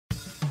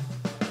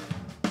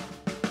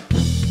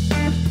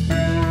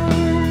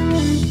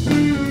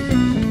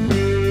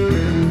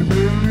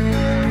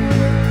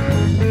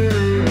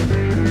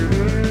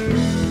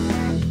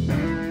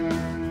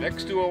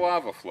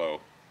lava flow,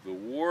 the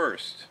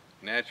worst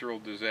natural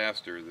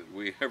disaster that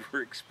we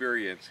ever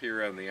experience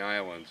here on the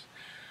islands,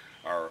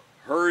 are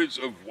herds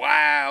of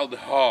wild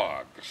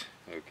hogs.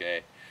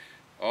 Okay,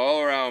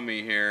 all around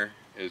me here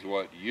is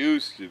what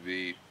used to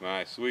be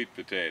my sweet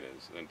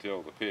potatoes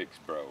until the pigs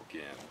broke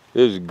in.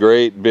 This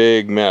great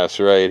big mess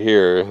right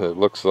here. It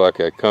looks like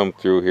I come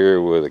through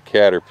here with a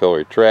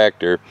Caterpillar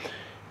tractor.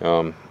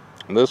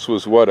 This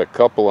was what a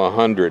couple of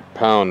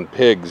 100-pound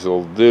pigs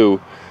will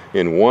do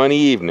in one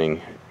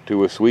evening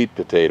to a sweet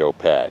potato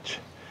patch.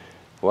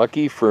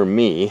 Lucky for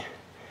me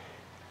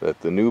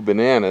that the new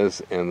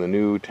bananas and the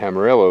new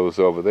tamarillos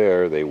over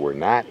there, they were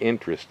not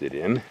interested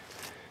in.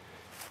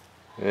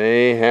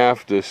 They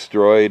half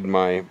destroyed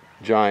my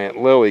giant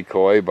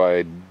lilikoi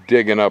by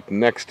digging up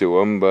next to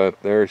them,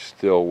 but they're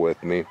still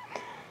with me.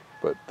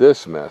 But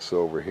this mess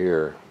over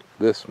here,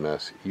 this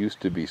mess used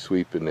to be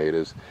sweet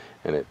potatoes,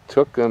 and it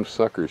took them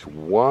suckers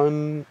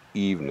one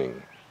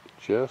evening,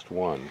 just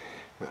one.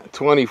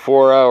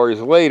 24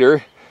 hours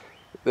later,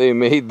 they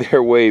made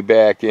their way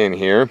back in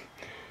here,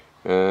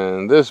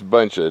 and this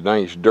bunch of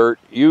nice dirt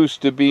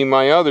used to be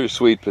my other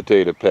sweet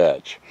potato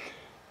patch.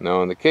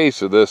 Now in the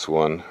case of this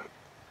one,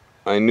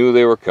 I knew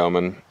they were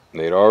coming.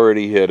 They'd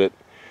already hit it,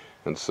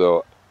 and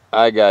so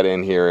I got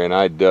in here and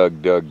I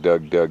dug,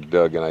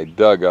 and I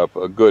dug up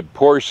a good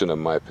portion of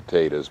my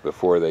potatoes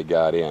before they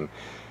got in.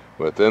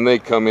 But then they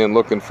come in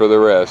looking for the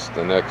rest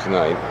the next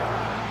night.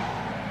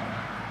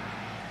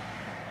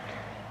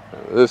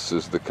 This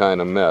is the kind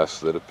of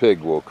mess that a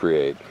pig will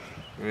create.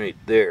 Right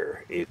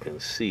there, you can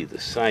see the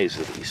size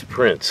of these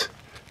prints.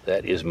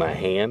 That is my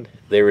hand.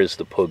 There is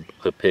the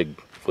pig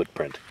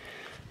footprint.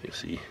 You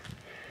see,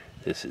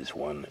 this is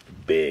one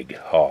big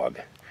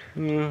hog.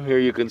 Here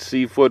you can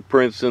see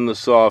footprints in the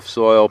soft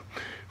soil.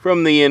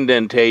 From the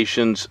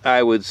indentations,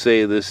 I would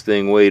say this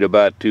thing weighed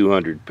about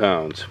 200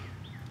 pounds.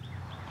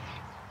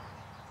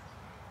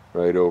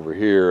 Right over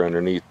here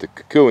underneath the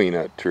kukui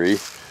nut tree,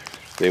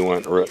 they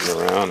went rooting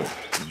around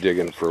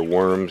digging for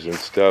worms and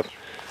stuff.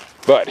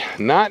 But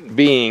not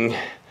being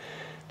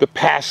the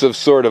passive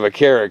sort of a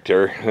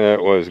character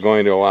that was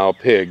going to allow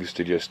pigs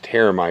to just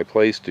tear my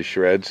place to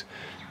shreds,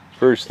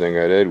 first thing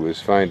I did was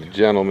find a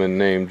gentleman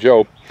named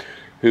Joe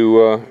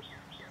who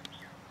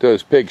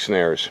does pig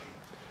snares.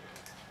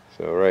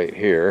 So right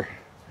here,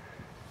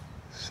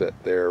 set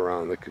there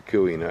around the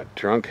kukui nut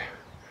trunk,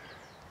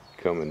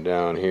 coming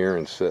down here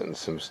and setting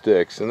some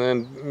sticks, and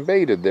then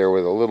baited there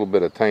with a little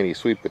bit of tiny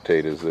sweet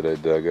potatoes that I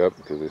dug up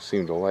because I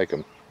seemed to like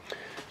them.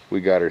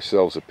 We got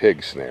ourselves a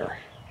pig snare.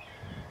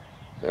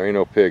 There ain't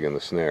no pig in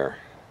the snare.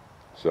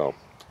 So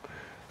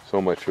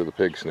much for the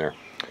pig snare.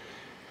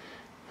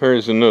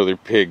 Here's another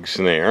pig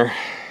snare.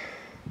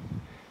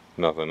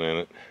 Nothing in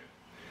it.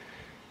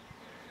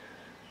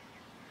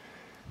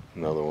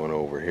 Another one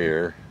over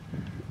here.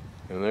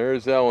 And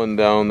there's Ellen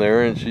down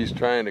there, and she's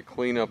trying to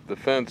clean up the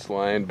fence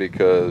line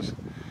because,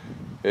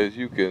 as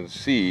you can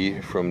see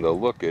from the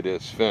look at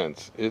this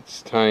fence,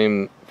 it's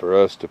time for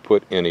us to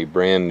put in a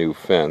brand new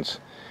fence.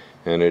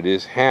 And it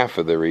is half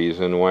of the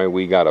reason why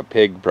we got a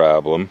pig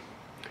problem.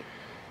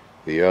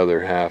 The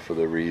other half of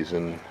the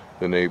reason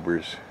the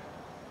neighbors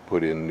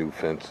put in new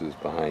fences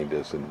behind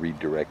us and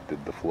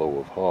redirected the flow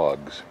of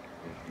hogs.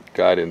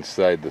 Got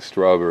inside the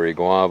strawberry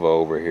guava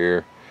over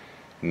here,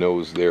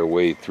 nosed their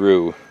way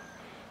through,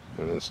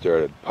 and then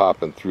started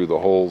popping through the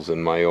holes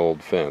in my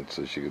old fence.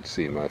 As you can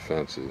see, my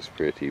fence is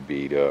pretty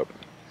beat up.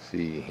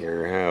 See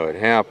here how it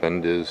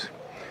happened is,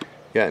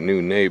 got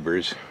new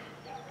neighbors,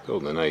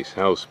 built a nice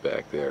house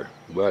back there,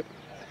 but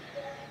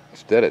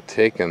instead of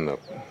taking the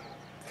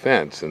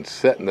fence and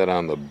setting it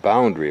on the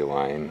boundary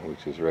line,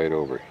 which is right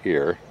over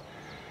here,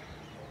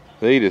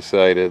 they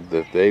decided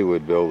that they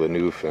would build a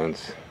new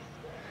fence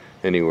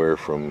anywhere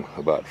from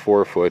about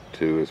 4 foot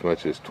to as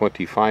much as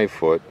 25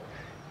 foot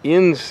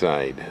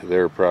inside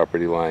their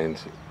property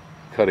lines,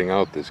 cutting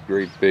out this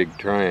great big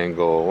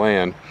triangle of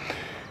land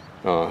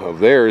of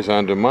theirs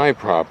onto my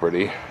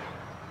property.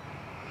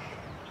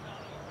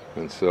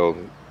 And so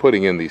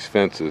putting in these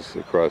fences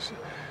across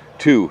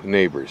 2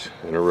 neighbors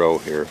in a row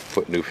here,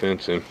 put new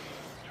fence in.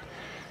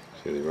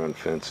 See, they run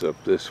fence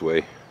up this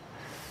way.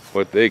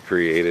 What they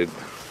created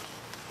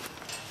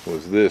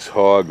was this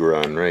hog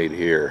run right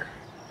here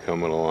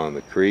coming along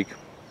the creek.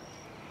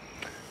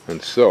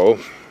 And so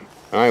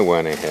I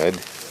went ahead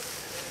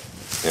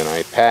and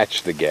I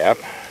patched the gap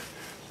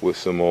with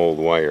some old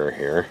wire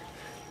here,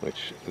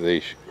 which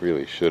they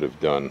really should have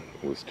done,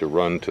 was to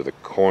run to the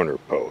corner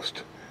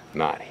post,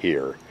 not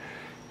here.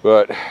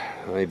 But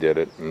I did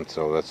it, and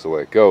so that's the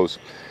way it goes.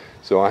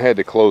 So I had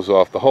to close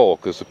off the hole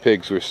because the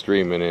pigs were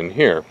streaming in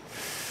here.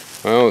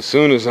 Well, as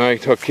soon as I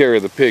took care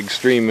of the pigs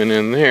streaming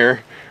in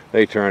there,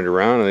 they turned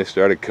around and they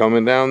started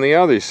coming down the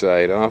other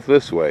side off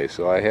this way.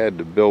 So I had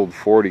to build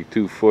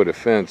 42 foot of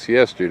fence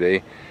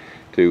yesterday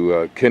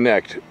to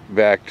connect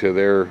back to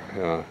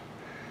their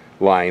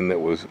line that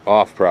was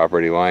off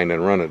property line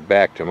and run it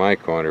back to my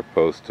corner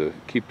post to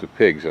keep the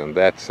pigs on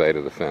that side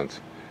of the fence.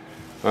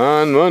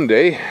 On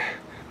Monday,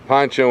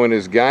 Pancho and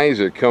his guys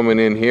are coming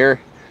in here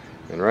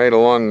And right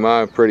along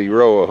my pretty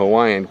row of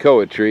Hawaiian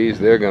koa trees,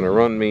 they're going to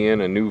run me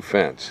in a new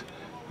fence.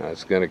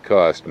 That's going to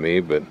cost me,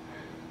 but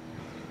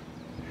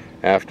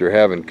after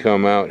having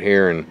come out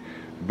here and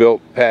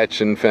built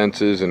patching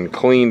fences and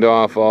cleaned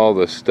off all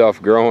the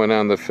stuff growing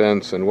on the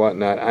fence and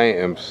whatnot, I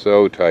am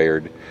so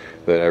tired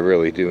that I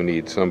really do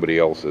need somebody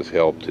else's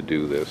help to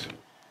do this.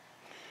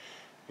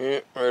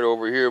 Yeah, right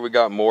over here we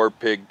got more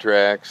pig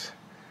tracks.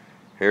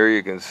 Here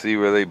you can see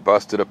where they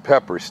busted a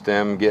pepper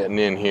stem getting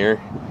in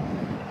here.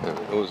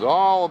 It was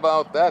all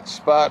about that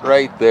spot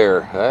right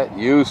there. That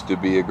used to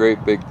be a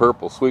great big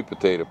purple sweet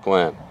potato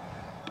plant.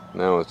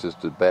 Now it's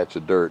just a batch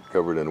of dirt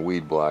covered in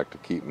weed block to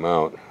keep them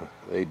out.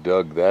 They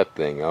dug that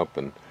thing up,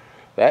 and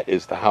that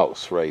is the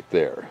house right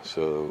there.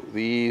 So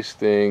these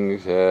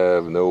things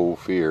have no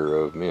fear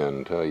of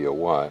men, tell you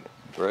what.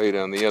 Right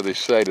on the other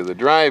side of the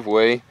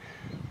driveway,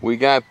 we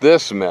got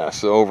this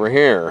mess over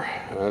here.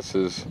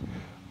 This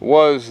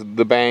was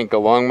the bank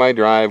along my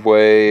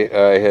driveway.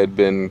 I had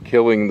been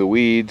killing the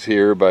weeds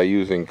here by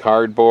using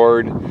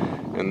cardboard,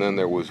 and then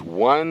there was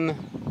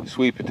one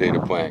sweet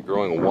potato plant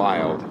growing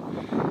wild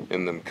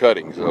in them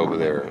cuttings over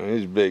there.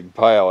 This big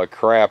pile of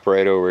crap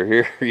right over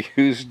here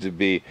used to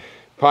be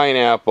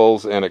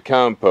pineapples and a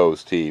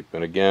compost heap,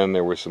 and again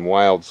there were some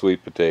wild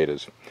sweet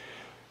potatoes.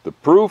 The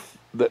proof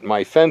that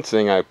my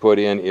fencing I put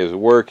in is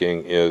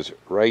working is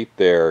right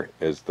there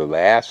is the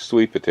last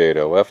sweet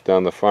potato left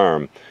on the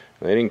farm.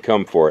 They didn't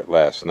come for it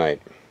last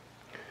night.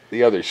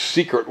 The other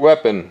secret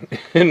weapon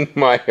in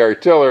my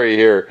artillery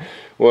here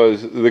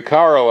was the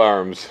car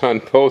alarms on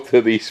both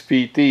of these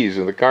PTs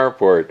in the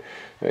carport.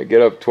 I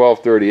get up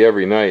 12:30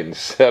 every night and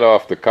set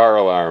off the car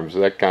alarms.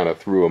 That kind of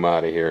threw them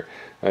out of here.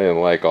 I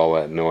didn't like all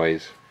that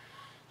noise.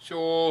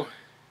 So,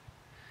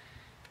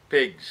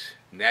 pigs,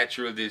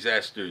 natural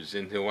disasters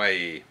in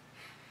Hawaii.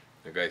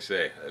 Like I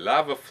say, a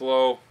lava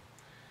flow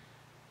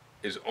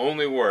is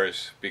only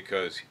worse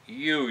because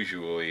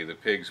usually the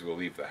pigs will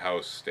leave the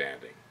house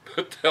standing,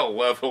 but they'll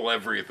level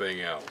everything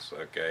else,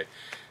 okay?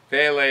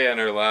 Pele and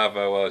her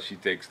lava, well, she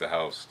takes the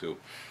house too.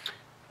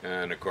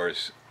 And of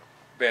course,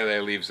 Pele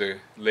leaves a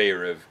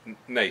layer of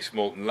nice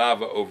molten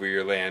lava over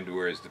your land,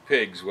 whereas the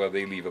pigs, well,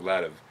 they leave a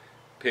lot of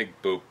pig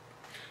poop.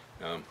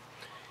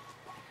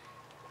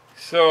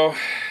 So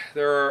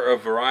there are a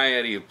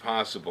variety of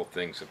possible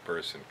things a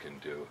person can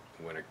do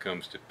when it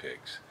comes to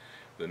pigs.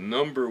 The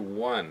number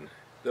one,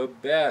 the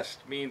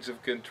best means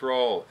of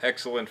control,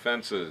 excellent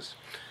fences.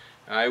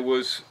 I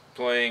was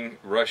playing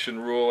Russian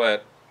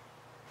roulette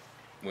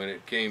when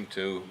it came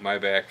to my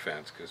back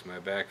fence, because my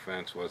back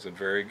fence wasn't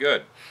very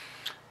good.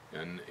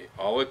 And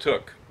all it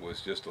took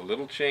was just a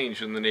little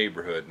change in the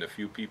neighborhood and a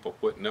few people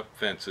putting up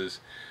fences,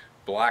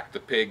 blocked the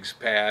pigs'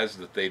 paths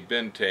that they'd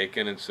been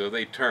taken, and so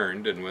they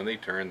turned, and when they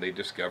turned they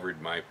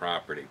discovered my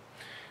property.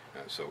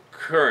 So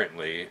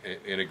currently,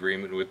 in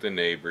agreement with the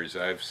neighbors,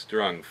 I've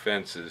strung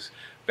fences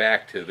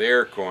back to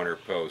their corner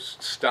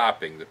posts,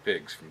 stopping the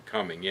pigs from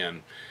coming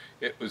in.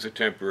 It was a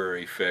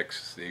temporary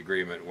fix. The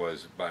agreement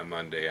was by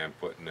Monday I'm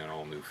putting in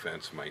all new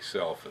fence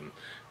myself, and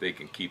they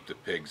can keep the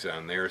pigs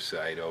on their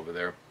side over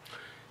there.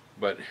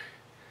 But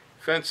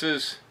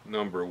fences,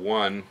 number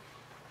one,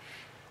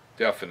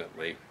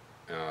 definitely.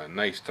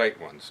 Nice tight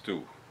ones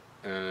too.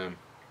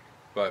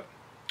 But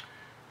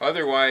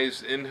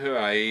otherwise in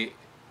Hawaii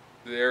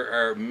there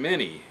are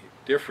many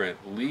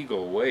different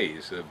legal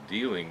ways of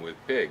dealing with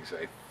pigs.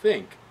 I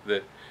think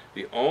that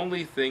the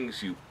only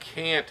things you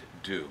can't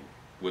do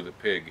with a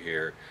pig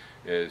here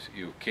is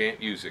you can't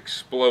use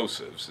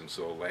explosives, and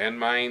so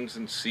landmines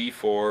and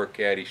C4,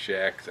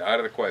 Caddyshack, out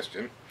of the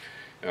question,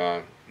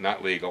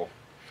 not legal.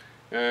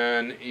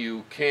 And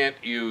you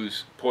can't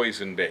use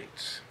poison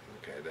baits.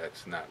 Okay,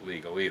 that's not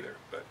legal either.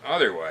 But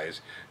otherwise,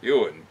 you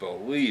wouldn't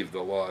believe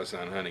the laws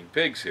on hunting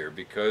pigs here.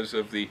 Because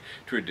of the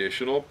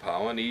traditional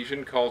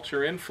Polynesian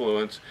culture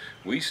influence,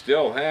 we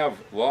still have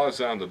laws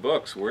on the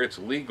books where it's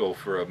legal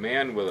for a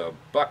man with a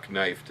buck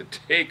knife to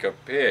take a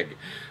pig.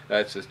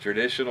 That's a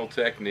traditional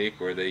technique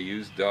where they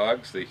use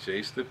dogs, they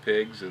chase the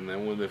pigs, and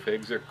then when the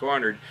pigs are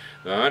cornered,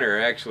 the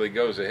hunter actually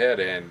goes ahead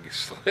and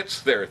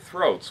slits their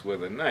throats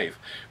with a knife.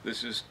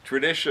 This is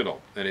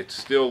traditional, and it's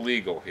still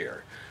legal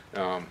here.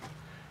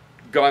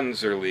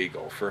 Guns are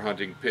legal for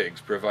hunting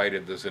pigs,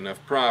 provided there's enough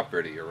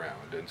property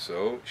around, and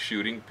so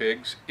shooting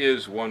pigs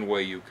is one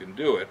way you can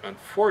do it.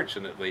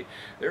 Unfortunately,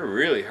 they're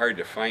really hard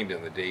to find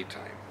in the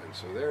daytime, and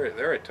so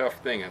they're a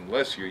tough thing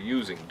unless you're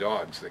using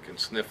dogs that can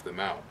sniff them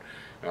out.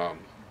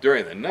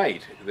 During the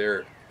night,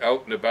 they're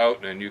out and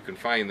about, and you can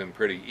find them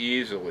pretty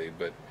easily,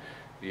 but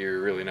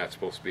you're really not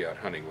supposed to be out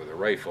hunting with a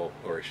rifle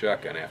or a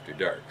shotgun after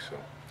dark,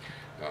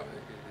 so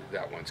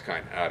that one's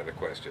kind of out of the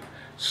question.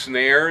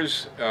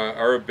 Snares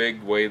are a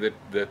big way that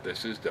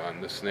this is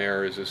done. The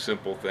snare is a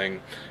simple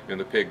thing, and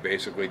the pig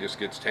basically just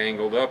gets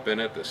tangled up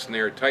in it. The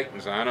snare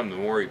tightens on him. The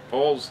more he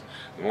pulls,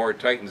 the more it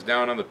tightens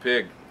down on the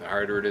pig, the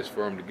harder it is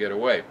for him to get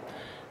away.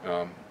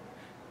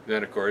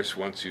 Then, of course,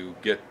 once you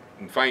get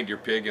and find your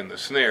pig in the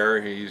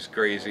snare, he's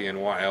crazy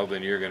and wild,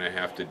 and you're going to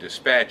have to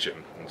dispatch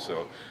him. And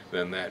so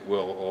then that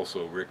will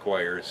also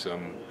require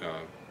some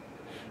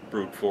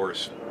brute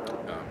force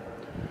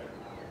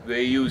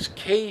They use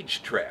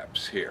cage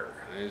traps here.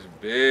 There's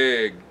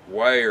big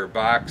wire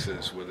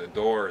boxes with a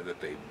door that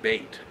they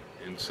bait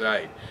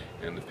inside,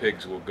 and the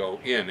pigs will go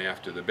in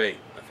after the bait.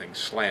 The thing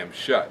slams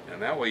shut,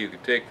 and that way you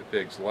can take the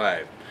pigs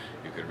live.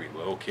 You can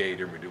relocate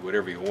them or do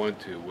whatever you want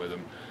to with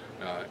them.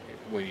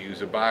 When you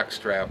use a box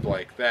trap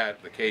like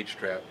that, the cage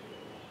trap,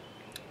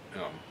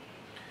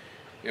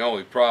 the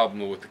only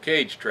problem with the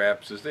cage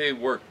traps is they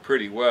work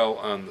pretty well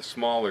on the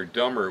smaller,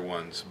 dumber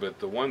ones, but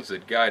the ones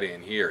that got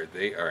in here,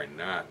 they are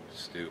not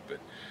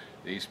stupid.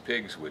 These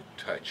pigs would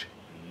touch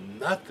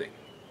nothing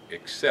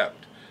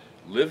except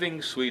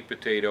living sweet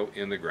potato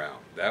in the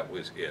ground. That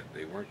was it.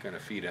 They weren't going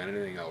to feed on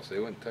anything else. They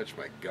wouldn't touch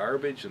my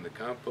garbage in the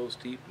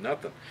compost heap,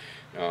 nothing.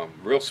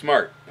 Real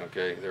smart,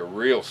 okay? They're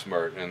real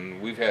smart,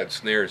 and we've had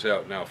snares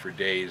out now for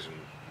days, and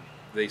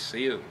they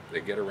see them.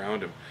 They get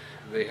around them.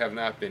 They have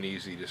not been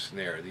easy to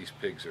snare. These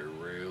pigs are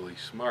really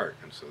smart,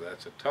 and so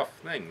that's a tough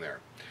thing there.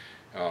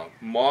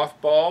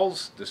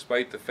 Mothballs,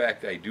 despite the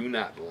fact I do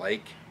not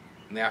like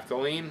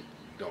naphthalene,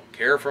 don't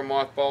care for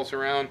mothballs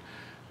around,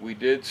 we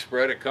did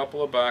spread a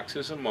couple of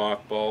boxes of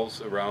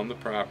mothballs around the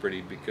property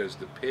because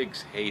the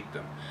pigs hate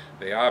them.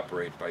 They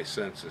operate by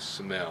sense of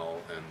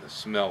smell, and the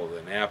smell of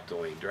the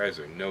naphthalene drives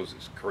their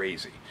noses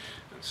crazy.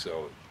 And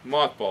so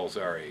mothballs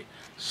are a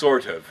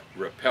sort of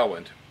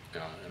repellent,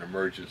 an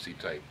emergency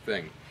type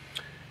thing.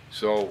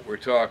 So we're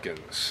talking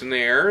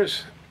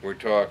snares, we're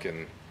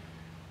talking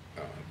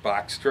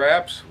box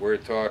traps, we're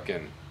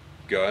talking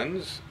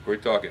guns, we're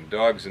talking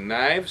dogs and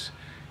knives.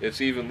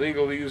 It's even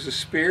legal to use a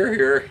spear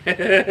here.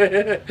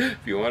 If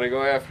you want to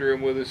go after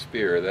him with a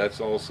spear, that's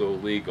also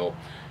legal.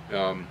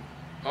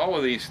 All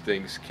of these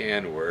things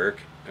can work,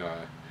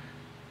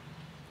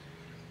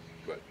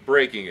 but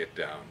breaking it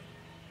down,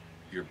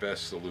 your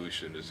best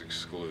solution is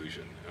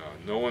exclusion.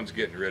 No one's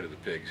getting rid of the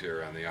pigs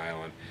here on the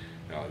island.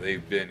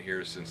 They've been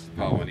here since the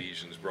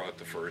Polynesians brought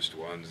the first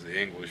ones. The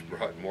English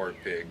brought more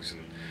pigs,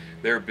 and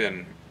there have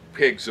been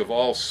pigs of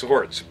all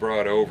sorts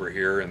brought over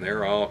here, and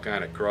they're all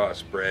kind of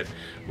crossbred.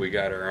 We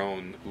got our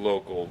own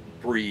local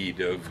breed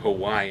of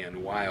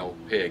Hawaiian wild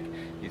pig.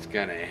 He's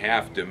kind of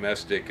half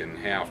domestic and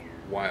half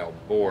wild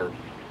boar.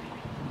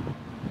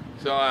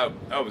 So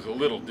I was a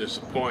little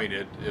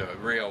disappointed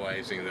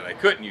realizing that I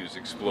couldn't use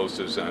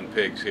explosives on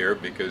pigs here,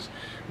 because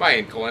my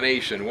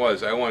inclination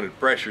was I wanted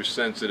pressure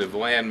sensitive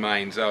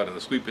landmines out in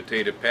the sweet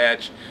potato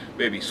patch,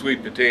 maybe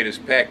sweet potatoes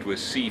packed with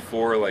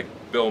C4 like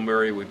Bill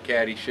Murray with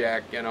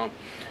Caddyshack, you know.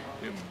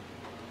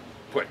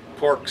 Put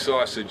pork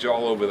sausage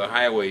all over the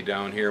highway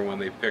down here when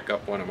they pick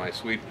up one of my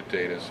sweet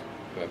potatoes.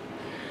 But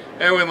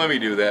they wouldn't let me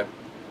do that,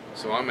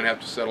 so I'm going to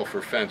have to settle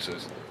for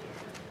fences.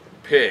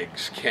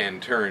 Pigs can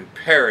turn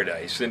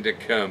paradise into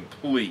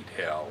complete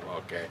hell,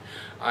 okay?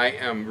 I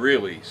am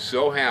really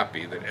so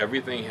happy that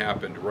everything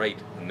happened right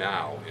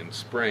now in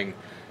spring.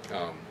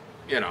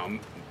 You know,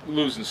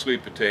 losing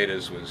sweet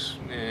potatoes was,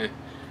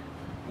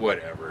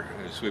 whatever.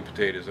 Sweet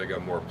potatoes, I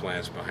got more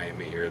plants behind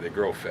me here. They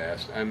grow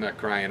fast. I'm not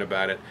crying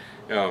about it.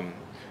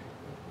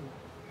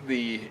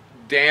 The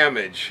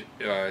damage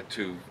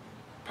to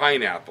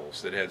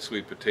pineapples that had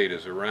sweet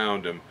potatoes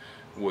around them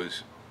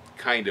was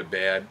kind of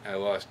bad. I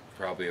lost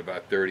probably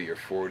about 30 or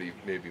 40,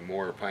 maybe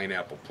more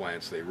pineapple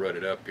plants. They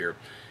rutted up here.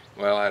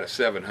 Well, out of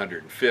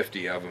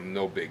 750 of them,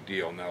 no big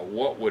deal. Now,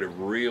 what would have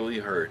really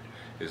hurt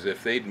is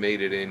if they'd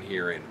made it in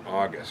here in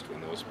August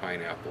when those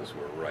pineapples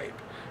were ripe,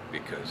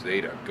 because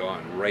they'd have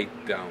gone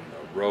right down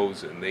the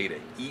rows and they'd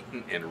have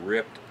eaten and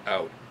ripped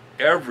out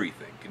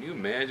everything. Can you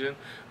imagine?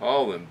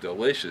 All them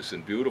delicious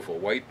and beautiful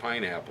white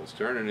pineapples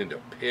turning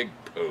into pig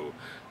poo.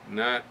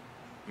 Not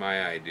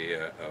my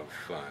idea of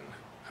fun.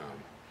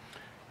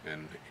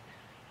 And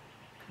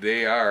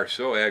they are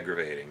so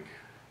aggravating.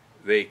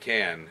 They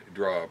can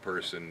draw a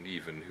person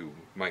even who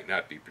might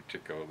not be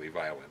particularly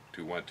violent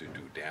to want to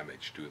do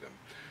damage to them.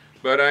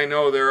 But I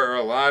know there are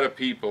a lot of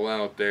people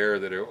out there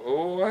that are,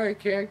 oh, I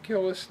can't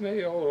kill a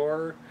snail,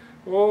 or,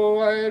 oh,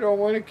 I don't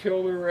want to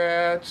kill the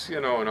rats,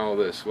 you know, and all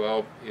this.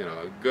 Well, you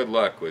know, good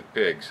luck with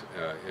pigs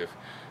if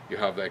you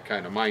have that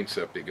kind of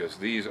mindset, because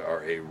these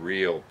are a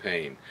real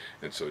pain.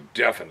 And so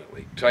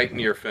definitely tighten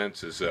your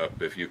fences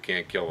up if you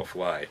can't kill a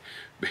fly,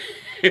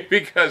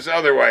 because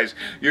otherwise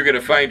you're going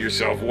to find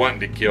yourself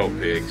wanting to kill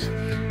pigs.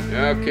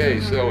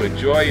 Okay, so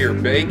enjoy your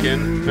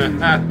bacon, and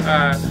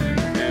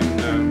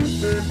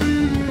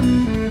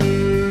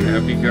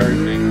happy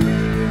gardening.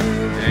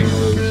 Hang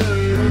loose.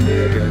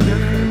 Okay, I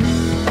got